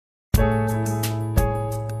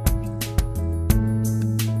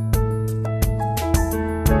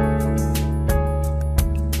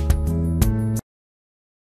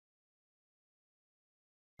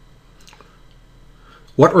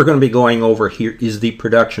what we're going to be going over here is the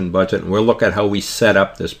production budget, and we'll look at how we set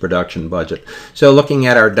up this production budget. So looking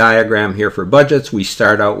at our diagram here for budgets, we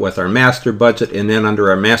start out with our master budget, and then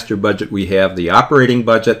under our master budget we have the operating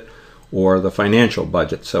budget or the financial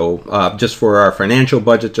budget. So just for our financial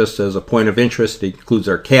budget, just as a point of interest, it includes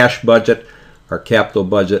our cash budget, our capital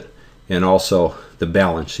budget, and also the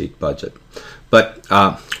balance sheet budget. But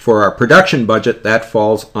for our production budget, that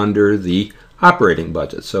falls under the operating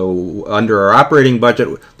budget. So under our operating budget,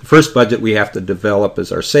 the first budget we have to develop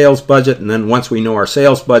is our sales budget, and then once we know our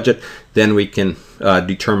sales budget, then we can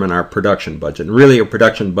determine our production budget. And really, a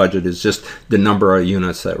production budget is just the number of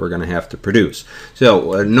units that we're going to have to produce.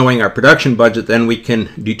 So knowing our production budget, then we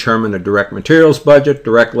can determine a direct materials budget,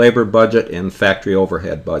 direct labor budget, and factory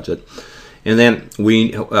overhead budget. And then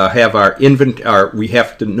we have our we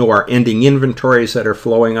have to know our ending inventories that are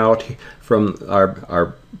flowing out from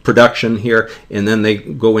our production here, and then they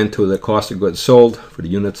go into the cost of goods sold for the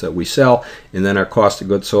units that we sell, and then our cost of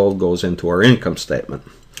goods sold goes into our income statement.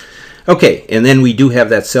 Okay, and then we do have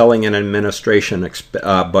that selling and administration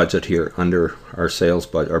budget here under our sales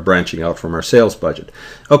budget, or branching out from our sales budget.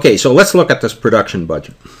 Okay, so let's look at this production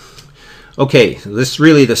budget. Okay, so this is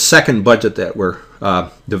really the second budget that we're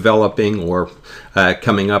developing or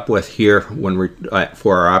coming up with here when we're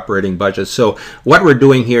for our operating budget. So what we're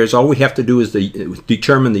doing here is all we have to do is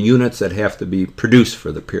determine the units that have to be produced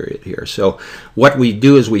for the period here. So what we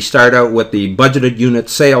do is we start out with the budgeted unit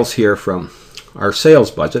sales here from our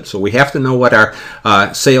sales budget. So we have to know what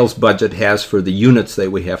our sales budget has for the units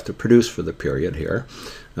that we have to produce for the period here.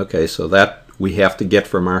 Okay, so that we have to get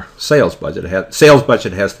from our sales budget. Sales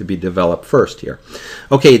budget has to be developed first here.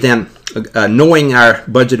 Okay, then knowing our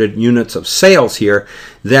budgeted units of sales here,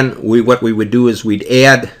 then what we would do is we'd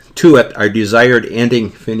add to it our desired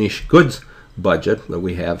ending finished goods budget that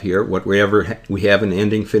we have here, whatever we have in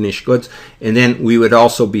ending finished goods, and then we would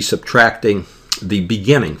also be subtracting the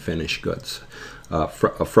beginning finished goods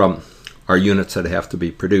from our units that have to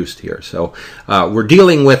be produced here. So we're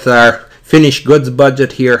dealing with our finished goods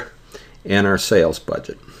budget here and our sales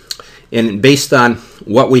budget, and based on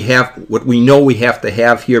what we know we have to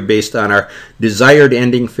have here, based on our desired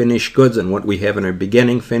ending finished goods and what we have in our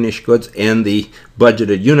beginning finished goods and the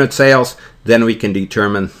budgeted unit sales, then we can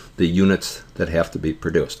determine the units that have to be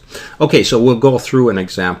produced. Okay, so we'll go through an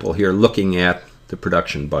example here looking at the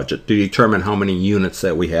production budget to determine how many units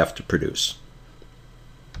that we have to produce.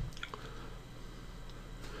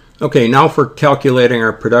 Okay, now for calculating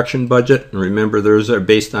our production budget, and remember those are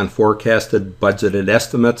based on forecasted budgeted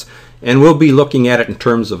estimates, and we'll be looking at it in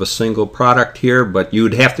terms of a single product here, but you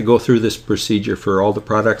would have to go through this procedure for all the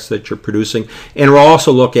products that you're producing, and we'll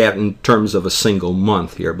also look at it in terms of a single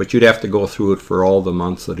month here, but you'd have to go through it for all the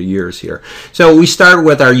months of the years here. So we start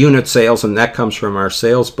with our unit sales, and that comes from our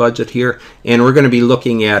sales budget here, and we're going to be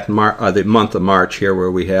looking at the month of March here,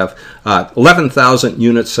 where we have 11,000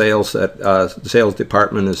 unit sales that the sales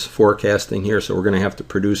department is forecasting here, so we're going to have to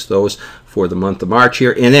produce those for the month of March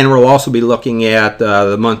here, and then we'll also be looking at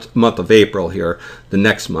the month of April here, the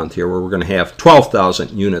next month here, where we're going to have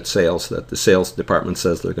 12,000 unit sales that the sales department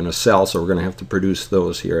says they're going to sell, so we're going to have to produce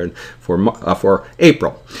those here and for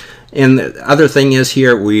April. And the other thing is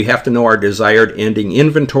here, we have to know our desired ending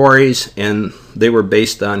inventories, and they were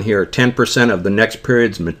based on here 10% of the next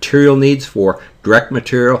period's material needs for direct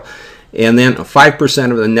material, and then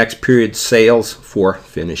 5% of the next period's sales for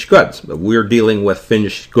finished goods. But we're dealing with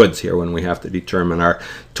finished goods here when we have to determine our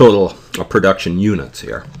total production units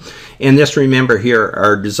here. And just remember here,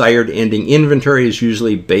 our desired ending inventory is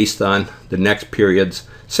usually based on the next period's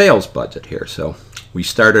sales budget here. So we're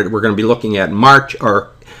going to be looking at March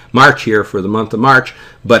here for the month of March,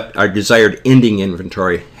 but our desired ending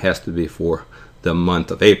inventory has to be for the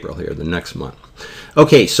month of April here, the next month.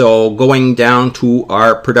 Okay, so going down to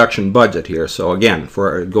our production budget here. So again,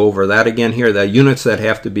 go over that again here, the units that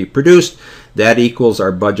have to be produced, that equals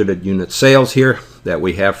our budgeted unit sales here that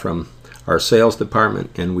we have from our sales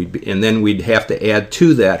department, and then we'd have to add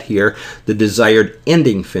to that here the desired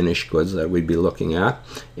ending finished goods that we'd be looking at,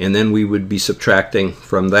 and then we would be subtracting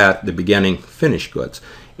from that the beginning finished goods,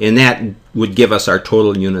 and that would give us our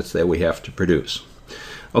total units that we have to produce.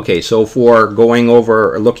 Okay, so for going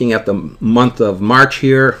over looking at the month of March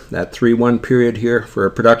here, that 3-1 period here for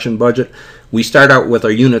a production budget, we start out with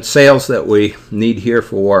our unit sales that we need here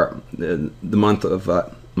for the month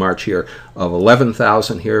of March here of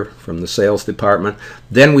 11,000 here from the sales department.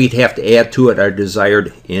 Then we'd have to add to it our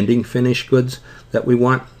desired ending finished goods that we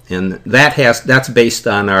want, and that's based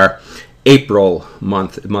on our April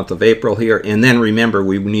month of April here. And then remember,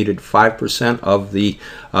 we needed 5% of the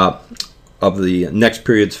of the next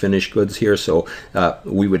period's finished goods here. So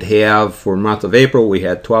we would have, for the month of April, we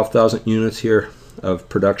had 12,000 units here of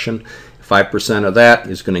production. 5% of that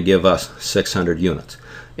is going to give us 600 units.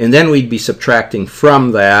 And then we'd be subtracting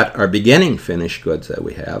from that our beginning finished goods that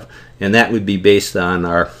we have, and that would be based on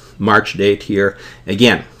our March date here.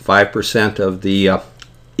 Again, 5% of the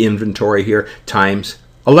inventory here times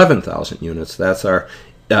 11,000 units. That's our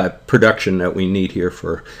production that we need here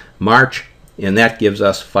for March, and that gives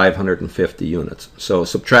us 550 units. So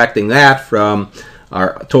subtracting that from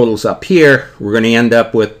our totals up here, we're going to end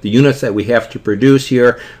up with the units that we have to produce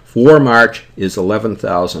here for March is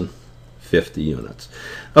 11,050 units.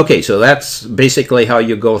 Okay, so that's basically how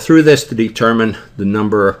you go through this to determine the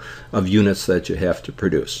number of units that you have to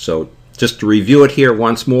produce. So just to review it here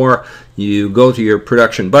once more, you go to your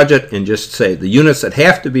production budget and just say the units that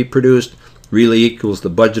have to be produced really equals the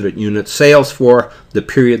budgeted unit sales for the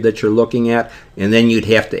period that you're looking at, and then you'd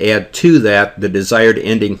have to add to that the desired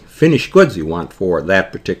ending finished goods you want for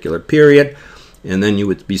that particular period, and then you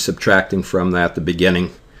would be subtracting from that the beginning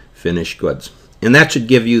finished goods. And that should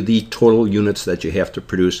give you the total units that you have to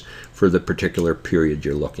produce for the particular period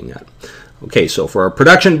you're looking at. Okay, so for our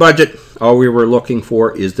production budget, all we were looking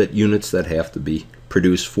for is that units that have to be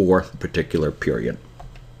produced for the particular period.